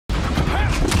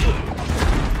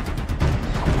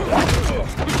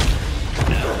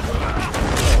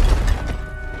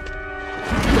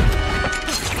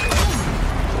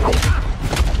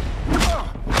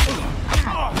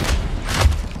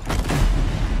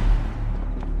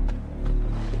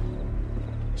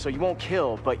so you won't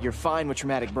kill, but you're fine with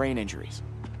traumatic brain injuries.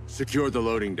 Secure the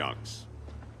loading docks.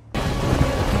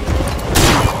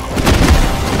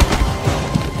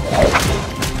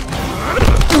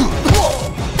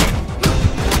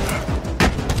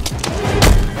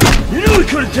 You knew we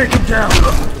couldn't take him down!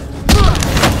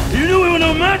 You knew we were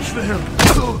no match for him!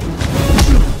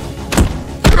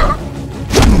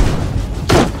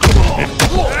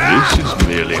 This is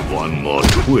merely one more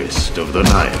twist of the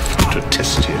knife to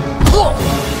test him.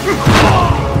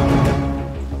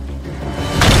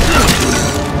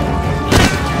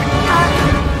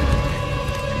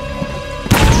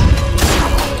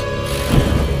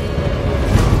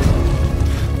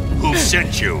 Who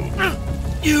sent you?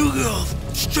 You go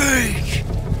straight!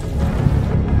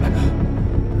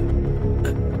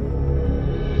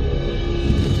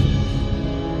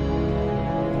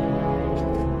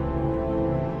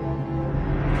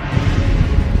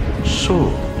 So,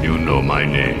 you know my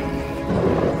name.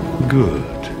 Good.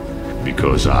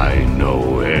 Because I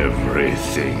know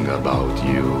everything about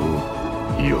you.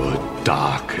 Your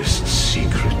darkest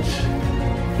secret.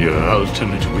 Your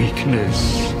ultimate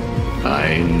weakness.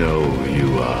 I know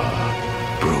you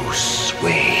are Bruce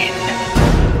Wayne.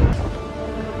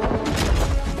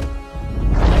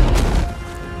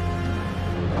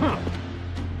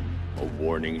 A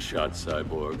warning shot,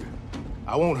 Cyborg.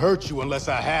 I won't hurt you unless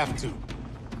I have to.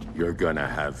 You're gonna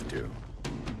have to.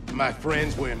 My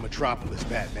friends were in Metropolis,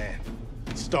 Batman.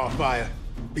 Starfire,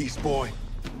 Beast Boy,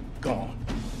 gone.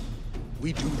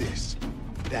 We do this.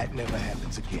 That never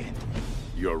happens again.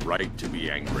 You're right to be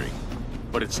angry,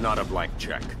 but it's not a blank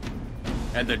check.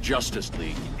 And the Justice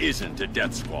League isn't a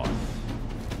death squad.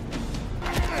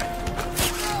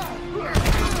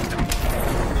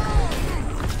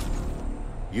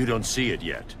 You don't see it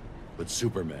yet, but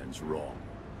Superman's wrong.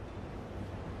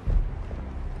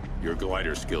 Your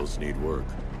glider skills need work.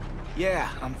 Yeah,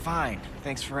 I'm fine.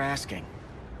 Thanks for asking.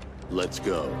 Let's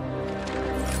go.